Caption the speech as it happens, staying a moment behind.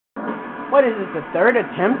What is this, the third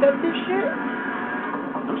attempt at this shit?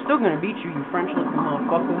 I'm still gonna beat you, you French-looking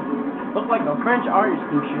motherfucker. Look like a French artist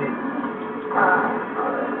and shit.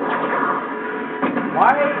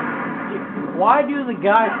 Why do the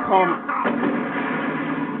guys call me...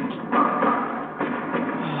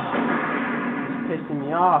 It's pissing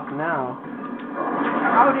me off now.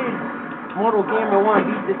 How did Mortal Gamer 1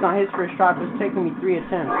 beat this on his first try? It's taking me 3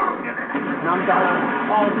 attempts. And I'm dodging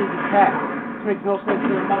all of his attacks. This makes no sense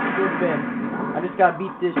because I'm about to go to bed. I just gotta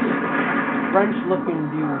beat this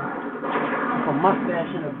French-looking dude with a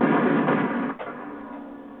mustache and a beard.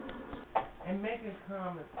 And make a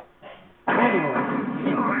comment. Anyway,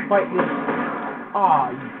 fight this.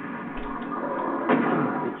 Aw, you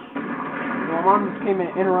bitch. So my mom just came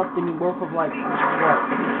and interrupted me worth of like, what,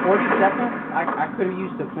 40 seconds? I could have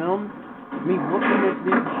used to film me whooping this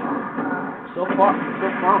bitch. So far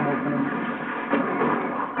I'm whooping him.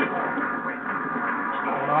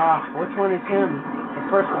 Which one is him? The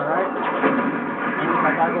first one, right? And if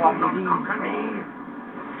I gotta go after these.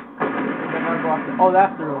 I gotta go after, oh,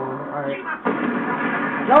 that's the real one. Alright.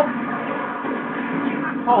 Jump!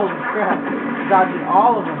 Holy crap. Dodging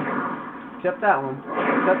all of them. Except that one.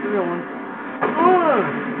 Except the real one.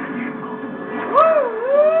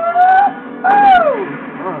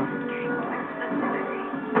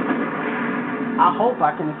 I hope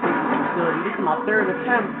I can escape this facility. This is my third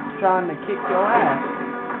attempt trying to kick your ass.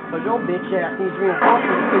 But your bitch ass needs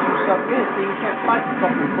reinforcement because you suck in, so you can't fight the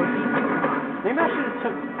fucking pussy. Maybe I should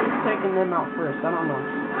have taken them out first. I don't know.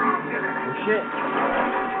 Oh shit.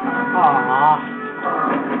 Aww.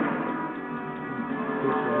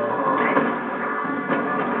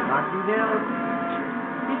 Knock you down.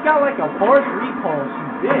 He's got like a force repulse,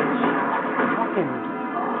 you bitch. Fucking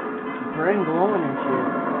brain glowing and shit.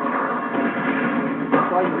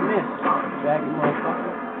 That's why you missed, baggy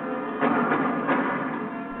motherfucker.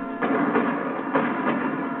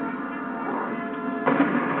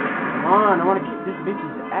 Come on, I want to kick this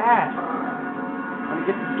bitch's ass. I want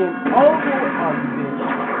to get this game over with. Oh, you bitch.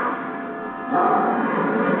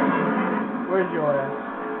 Where's your ass?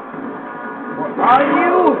 Where are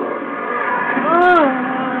you?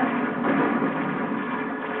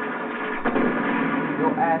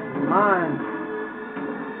 Your ass is mine.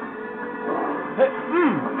 Hey,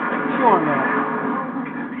 chew on that.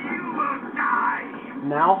 You will die.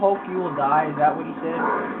 Now, Hulk, you will die. Is that what he said?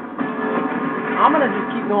 I'm gonna just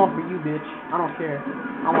keep going for you, bitch. I don't care.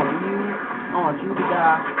 I want you to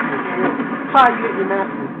die. How you get your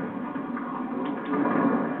master?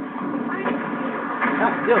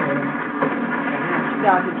 That's still him. Keep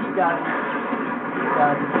dodging, keep dodging. Keep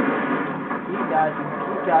dodging. Keep dodging,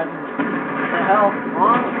 keep dodging. What the hell?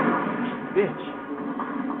 Wrong? Bitch.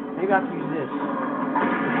 Maybe I have to use this.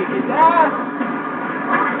 Kick his ass!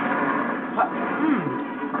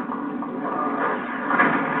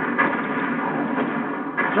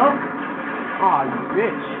 Jump! Aw, you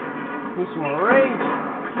bitch. Need some more rage.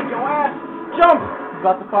 Kick your ass. Jump! You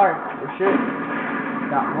got the fire. Oh shit.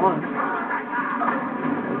 Got one.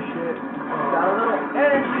 Oh shit. Got a little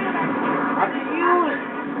energy. I can use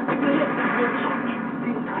to hit this bitch.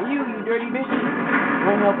 And you dirty bitch.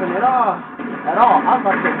 Ain't helping at all. At all. I was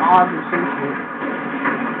about to say odds or some shit.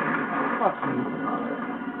 Fuck you.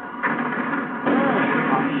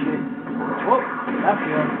 Oh shit. Whoa. That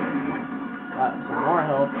feels. Got some more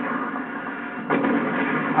help.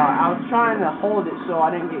 I was trying to hold it so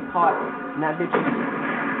I didn't get caught in that bitch's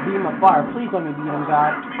beam of fire. Please let me beat him,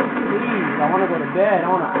 God. Please. I want to go to bed. I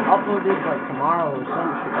want to upload this like tomorrow or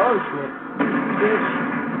some shit. Oh shit. Bitch.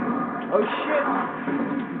 Oh shit.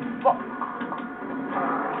 Fuck.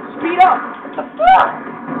 Speed up. What the fuck?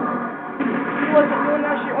 He wasn't doing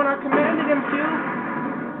that shit when I commanded him to.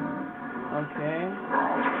 Okay.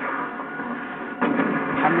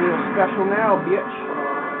 I'm real special now, bitch.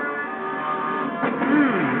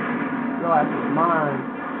 Your ass is mine.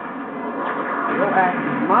 Your ass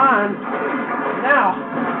is mine. Now.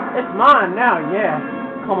 It's mine now, yeah.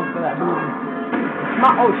 Coming for that booty. It's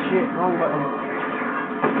my. Oh shit, wrong button.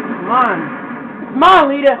 It's mine. It's mine,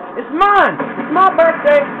 leader. It's mine. It's my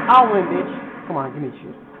birthday. I'll win, bitch. Come on, give me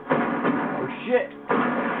shit. Oh shit.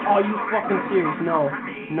 Oh, you fucking serious? No.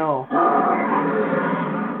 No.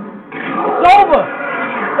 It's over.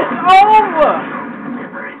 It's over!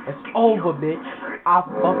 It's over, bitch. I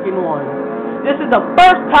fucking won. This is the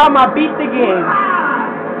first time I beat the game.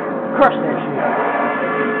 Crush that shit.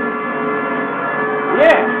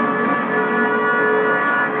 Yeah.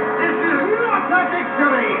 This is not a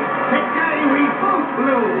victory. Today we both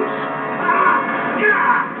lose.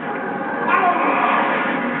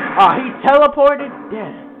 Ah, he teleported?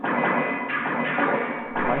 Damn.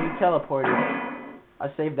 Why he teleported? I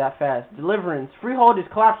saved that fast. Deliverance. Freehold is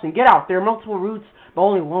collapsing. Get out. There are multiple routes, but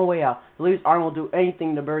only one way out. The leader's army will do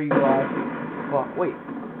anything to bury you alive. Fuck. Wait.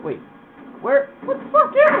 Where? What the fuck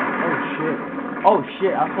is it? Oh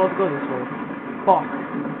shit. I'm supposed to go this way. Fuck.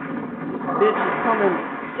 This bitch is coming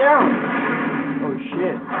down. Oh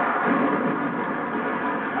shit.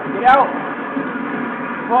 Get out.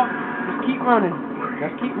 Fuck. Just keep running. Oh,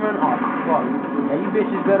 fuck. Yeah, you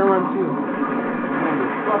bitches better run too. I'm gonna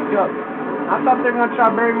get fucked up. I thought they were gonna try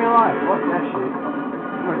to bury me alive. Fuck that shit.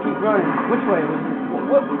 I'm gonna keep running. Which way was it?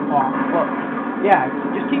 What? Oh, fuck. Yeah,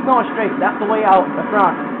 just keep going straight. That's the way out the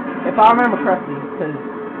front. If I remember correctly, because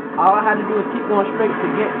all I had to do was keep going straight to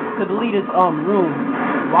get to the leader's room.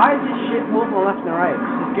 Why is this shit moving left and right? It's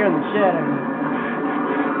just scaring the shit out of me.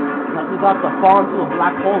 Like we're about to fall into a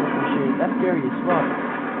black hole or some shit. That's scary as fuck.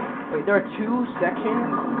 Wait, there are 2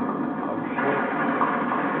 sections? Oh shit.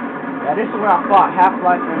 Yeah, this is where I fought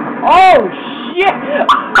Half-Life and... Oh shit!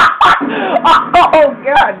 Oh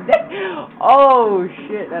god! Oh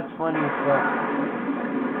shit, that's funny as fuck.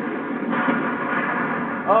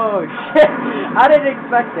 Oh shit! I didn't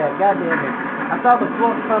expect that. God damn it! I saw the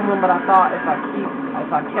floor crumbling, but I thought if I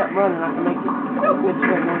kept running, I could make it. Good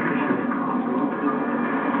shit, no good shit.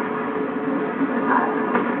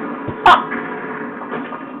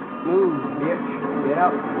 Move, bitch! Get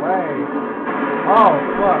out the way! Oh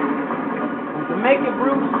fuck! We can make it,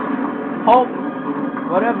 Bruce. Hope,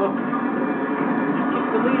 whatever. Just kick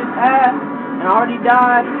the leader's ass, and I already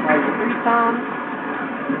died like 3 times.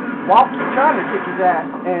 While trying to kick his ass,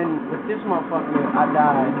 and with this motherfucker, I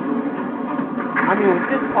died. I mean, with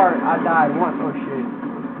this part, I died once. Oh shit.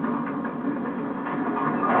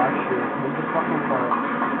 Oh shit. Here's the fucking part.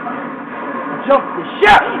 Jump the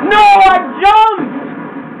shit! No, I jumped!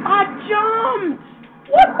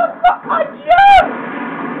 What the fuck? I jumped!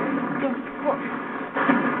 What the fuck?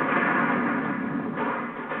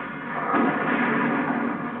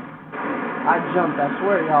 I jumped, I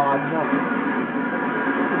swear y'all, I jumped.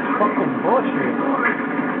 This is fucking bullshit.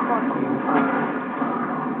 Fuck you.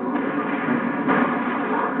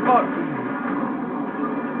 Fuck you.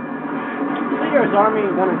 Leader's army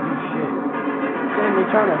ain't gonna do shit. Saying they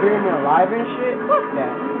trying to bury me alive and shit? Fuck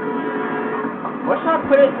that. What should I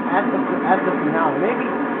put it at the finale? Maybe,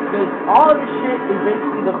 because all of this shit is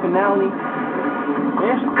basically the finale.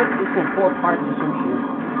 Maybe I should put this in 4 parts or some shit.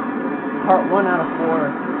 Part 1 out of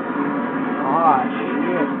 4. Ah,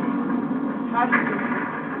 shit. How do you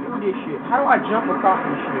do this shit? How do I jump across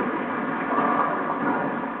this shit?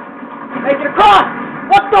 Make it across!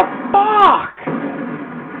 What the fuck?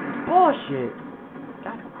 Bullshit.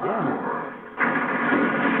 God damn it.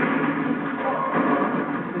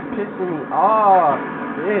 This is pissing me off,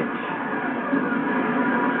 bitch.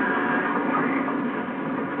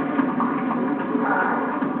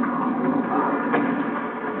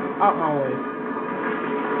 Out my way.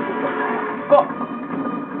 Fuck!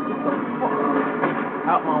 Get the fuck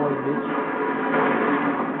out my way, bitch.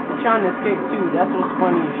 I'm trying to escape too, that's what's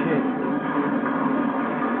funny as shit.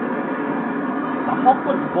 The Hulk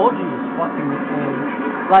looks bulgy as fucking this game.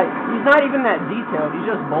 Like, he's not even that detailed, he's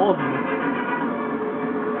just bulgy.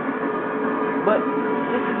 But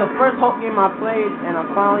this is the first Hulk game I played, and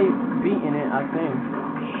I'm finally beating it, I think.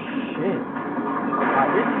 Shit.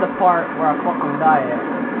 Alright, this is the part where I fucking die at.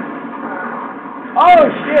 Oh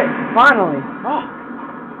shit! Finally! Oh.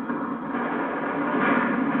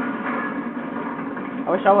 I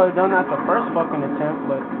wish I would have done that the first fucking attempt,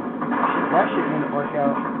 but that shit didn't work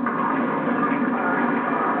out.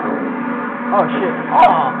 Oh shit!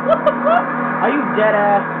 Oh! What the fuck? Are you dead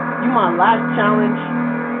ass? You my last challenge?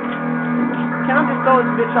 Can I just throw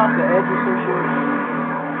this bitch off the edge or some shit?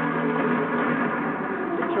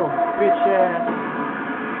 Get your bitch ass.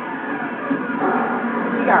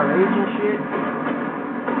 He got rage and shit.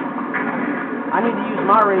 I need to use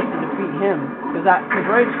my rage to defeat him, cause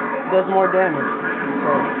rage does more damage.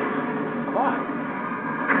 So, fuck.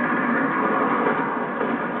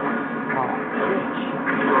 Oh shit.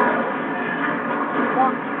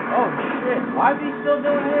 Fuck. Oh shit. Why is he still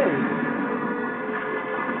doing his?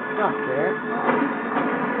 It's not fair.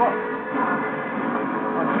 Fuck.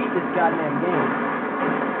 I'll beat this goddamn game.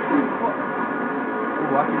 Fuck.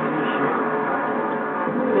 Ooh, I can do this shit.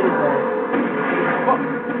 Hit his ass. Fuck.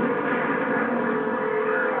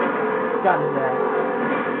 Got his ass.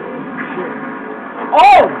 Shit.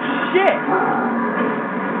 Oh, shit!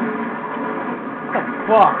 What the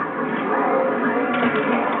fuck?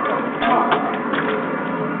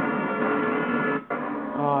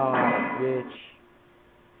 Oh, bitch.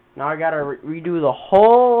 Now I gotta redo the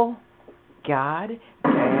whole goddamn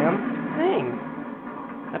thing.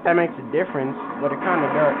 Not that makes a difference, but it kinda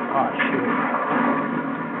does. Oh, shit.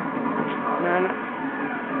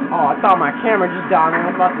 on. Oh, I thought my camera just died. I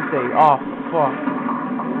was about to say, oh, fuck.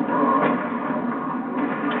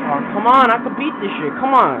 Oh, come on, I could beat this shit.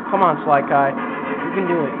 Come on, Sly Guy. You can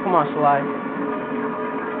do it. Come on, Sly.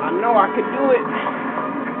 I know I could do it.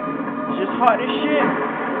 It's just hard as shit.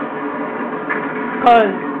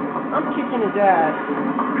 Cause I'm kicking his ass,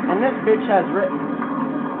 and this bitch has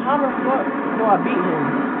how the fuck do I beat him?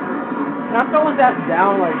 Can I throw his ass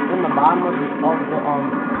down like in the bottom of the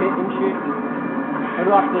pit and shit? Or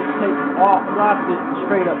do I have to do I have to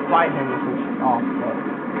straight up fight him or some shit? Oh fuck.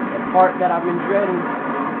 The part that I've been dreading.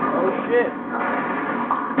 Oh shit.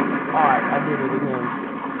 Alright, I did it again.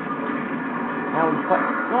 Now we fight.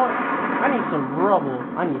 You know what? I need some rubble.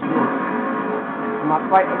 I need this. My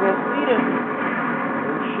fight against Lita.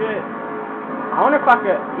 Oh shit. I wonder if I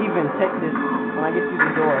could even take this when I get through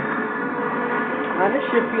the door. Man, this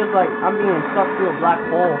shit feels like I'm being sucked through a black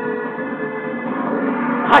hole.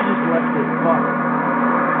 I just left it. Fuck.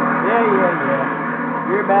 Yeah.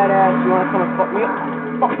 You're a badass. You wanna come and fuck me up?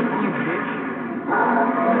 Fuck you, bitch.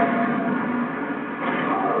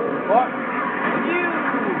 Fuck you!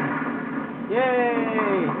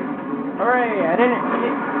 Yay! Hooray! I didn't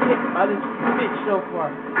get hit by this bitch so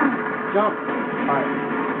far. Jump. Alright.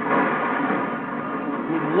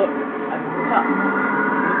 Need to look at the top.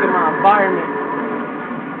 Look at my environment.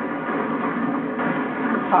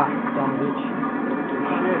 Ha! Dumb bitch.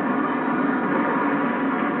 Shit.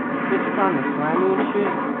 Bitch trying to slam me and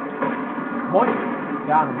shit. Boy!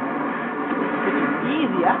 Got him. Bitch is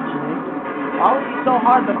easy actually. Why was he so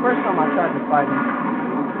hard the first time I tried to fight him?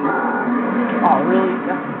 Oh, really?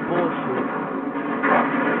 That's bullshit.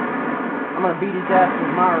 I'm gonna beat his ass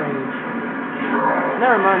with my rage.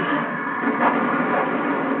 Never mind.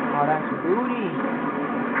 Oh, that's booty.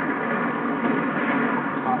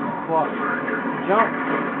 Oh, fuck. Jump.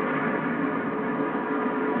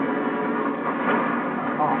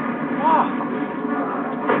 Oh, fuck.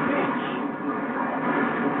 Bitch.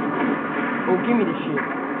 Oh, give me the shit.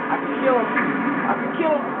 I can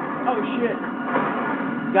kill him. Oh, shit.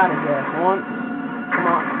 Got his ass once. Come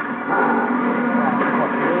on. Oh,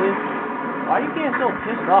 fuck, really? Why are you getting so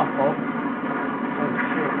pissed off, folks? Oh,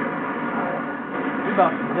 shit. You're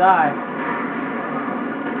about to die.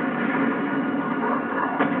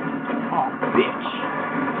 Oh, bitch.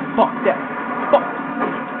 Fuck that.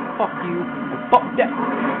 Fuck you. Fuck that.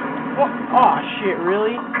 Fuck. Oh, shit,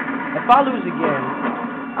 really? If I lose again,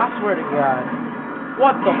 I swear to God.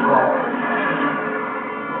 What the fuck?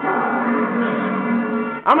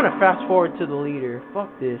 I'm gonna fast forward to the leader. Fuck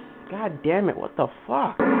this. God damn it, what the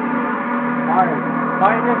fuck? Alright,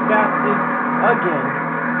 fighting this bastard again.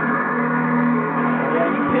 Oh yeah,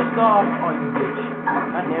 you pissed off. Oh, you bitch.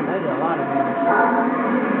 God damn it, that did a lot of damage.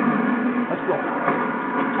 Let's go.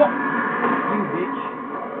 Fuck you, bitch.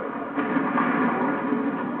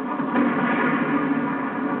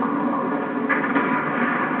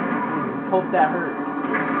 Hope that hurt.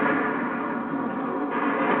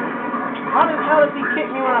 How the hell does he kick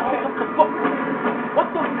me when I pick up the fuck? What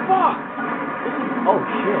the fuck? This is. Oh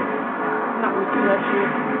shit. Not me through that shit.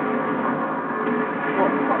 What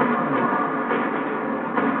the fuck?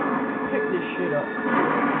 Pick this shit up.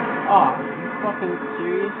 Aw, you fucking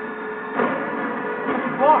serious? What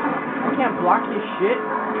the fuck? I can't block this shit.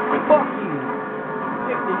 Fuck you.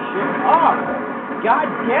 Pick this shit up. God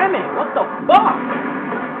damn it. What the fuck?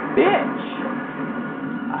 Bitch.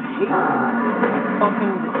 I hate you. I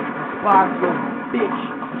fucking despise you, bitch.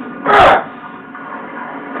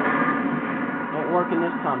 Ain't working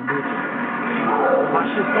this time, bitch. My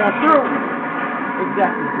shit's going through.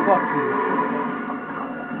 Exactly. Fuck you.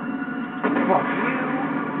 Fuck you.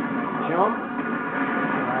 Jump.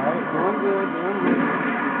 Alright, doing good.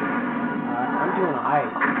 Alright, I'm doing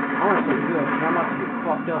alright. I wanna say good, because I'm about to get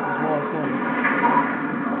fucked up as well as him.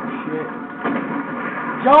 Oh, shit.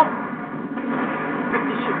 Jump! Pick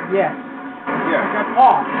this shit. Yes. Yeah.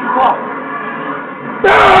 Oh, fuck.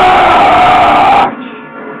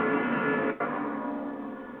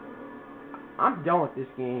 I'm done with this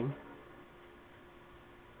game.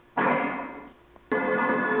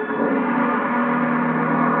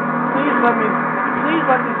 Please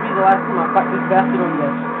let this be the last time I fight this bastard on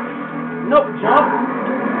this. Nope, jump.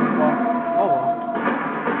 Oh well.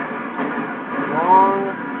 Wrong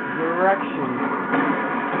direction.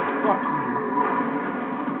 Fuck you.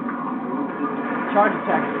 Charge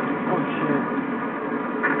attack. Oh shit.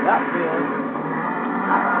 That failed.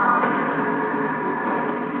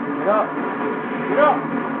 Get up. Get up.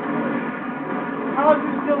 How is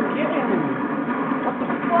he still getting me? What the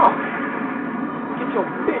fuck? Get your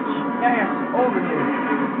bitch ass over here.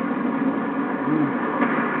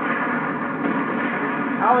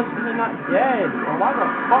 How how is he not dead? And why the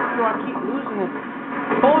fuck do I keep losing this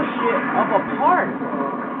bullshit of a part?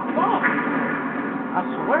 Fuck! I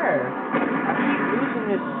swear, I keep losing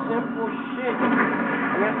this simple shit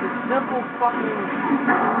against this simple fucking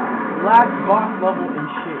last boss level and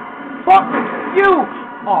shit. Fuck you!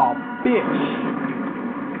 Aw, bitch.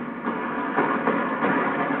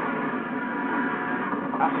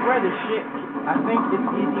 I swear this shit, I think it's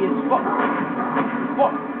easy as fuck.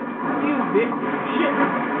 Fuck you, bitch. Shit.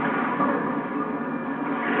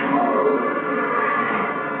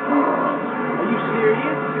 Are you serious?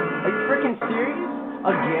 Are you freaking serious?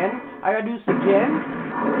 Again? I gotta do this again?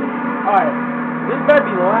 Alright. This better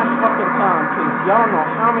be the last fucking time, cause y'all know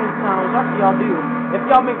how many times after y'all do. If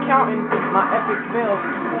y'all been counting my epic fails,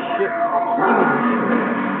 this shit. Give me this shit.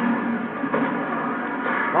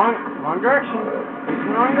 Wrong direction. It's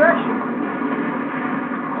the wrong direction.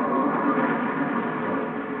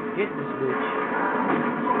 Get this bitch.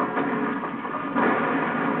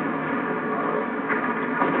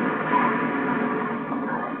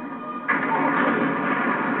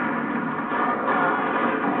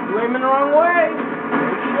 You aiming the wrong way.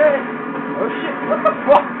 Oh shit. Oh shit. What the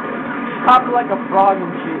fuck? Hopping like a frog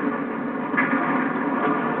and shit.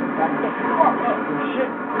 Gotta get the fuck up. Oh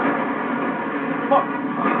shit. Fuck.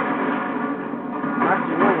 I'm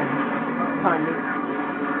actually winning. Kind of.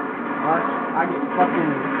 Unless I get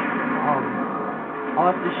fucking,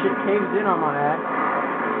 unless this shit caves in on my ass.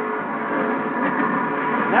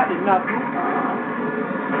 That did nothing.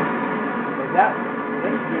 Okay, that's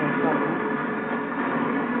doing something.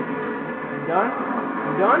 You done?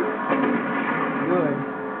 You done? Good.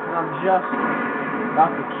 And I'm just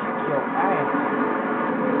about to kick your ass.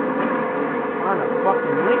 On a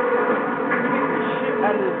fucking lick. Kick the shit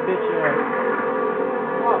out of this bitch ass.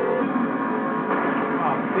 Fuck.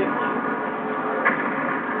 Oh, bitch.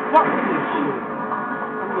 Fuck this shit.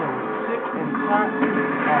 I'm getting sick and tired.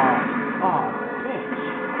 Oh, bitch.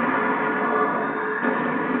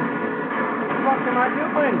 What the fuck am I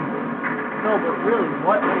doing? No, but really,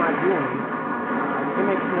 what am I doing? It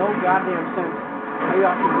makes no goddamn sense how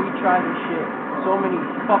y'all can retry this shit so many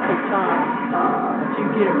fucking times that you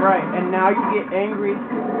get it right, and now you get angry.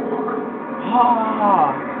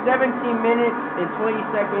 17 minutes and 20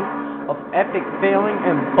 seconds of epic failing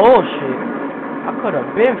and bullshit. I could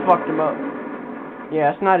have been fucked him up. Yeah,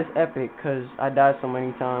 it's not as epic because I died so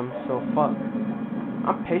many times, so fuck.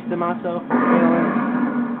 I'm pissed at myself for failing.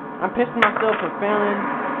 I'm pissed at myself for failing,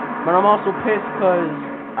 but I'm also pissed because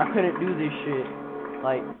I couldn't do this shit,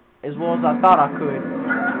 like, as well as I thought I could.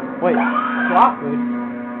 Wait, so I could.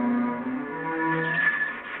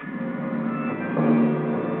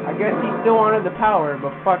 I guess he still wanted the power, but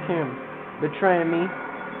fuck him. Betraying me.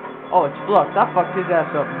 Oh, it's Flux. I fucked his ass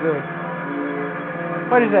up good.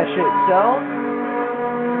 What is that shit, Cell?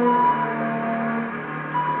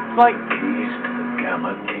 It's like... Keys to the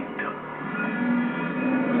Gamma Kingdom.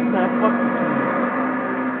 Man, fuck you.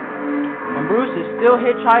 And Bruce is still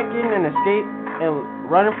hitchhiking and and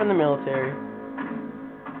running from the military.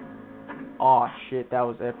 Aw, shit, that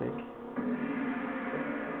was epic.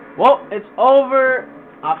 Well, it's over.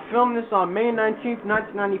 I filmed this on May 19th,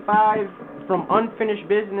 1995, from Unfinished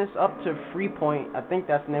Business up to Freehold. I think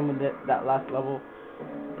that's the name of that last level.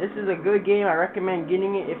 This is a good game. I recommend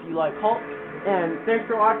getting it if you like Hulk. And thanks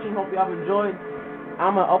for watching. Hope y'all enjoyed.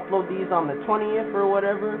 I'm going to upload these on the 20th or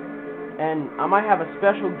whatever. And I might have a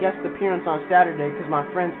special guest appearance on Saturday because my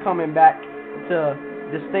friend's coming back to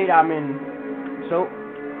the state I'm in. So,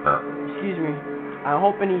 excuse me. I'm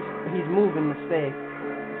hoping he's moving to stay.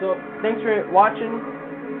 So, thanks for watching.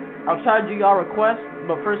 I'll try to do y'all requests,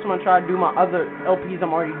 but first I'm going to try to do my other LPs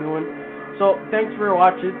I'm already doing. So, thanks for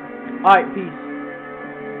watching. Alright, peace.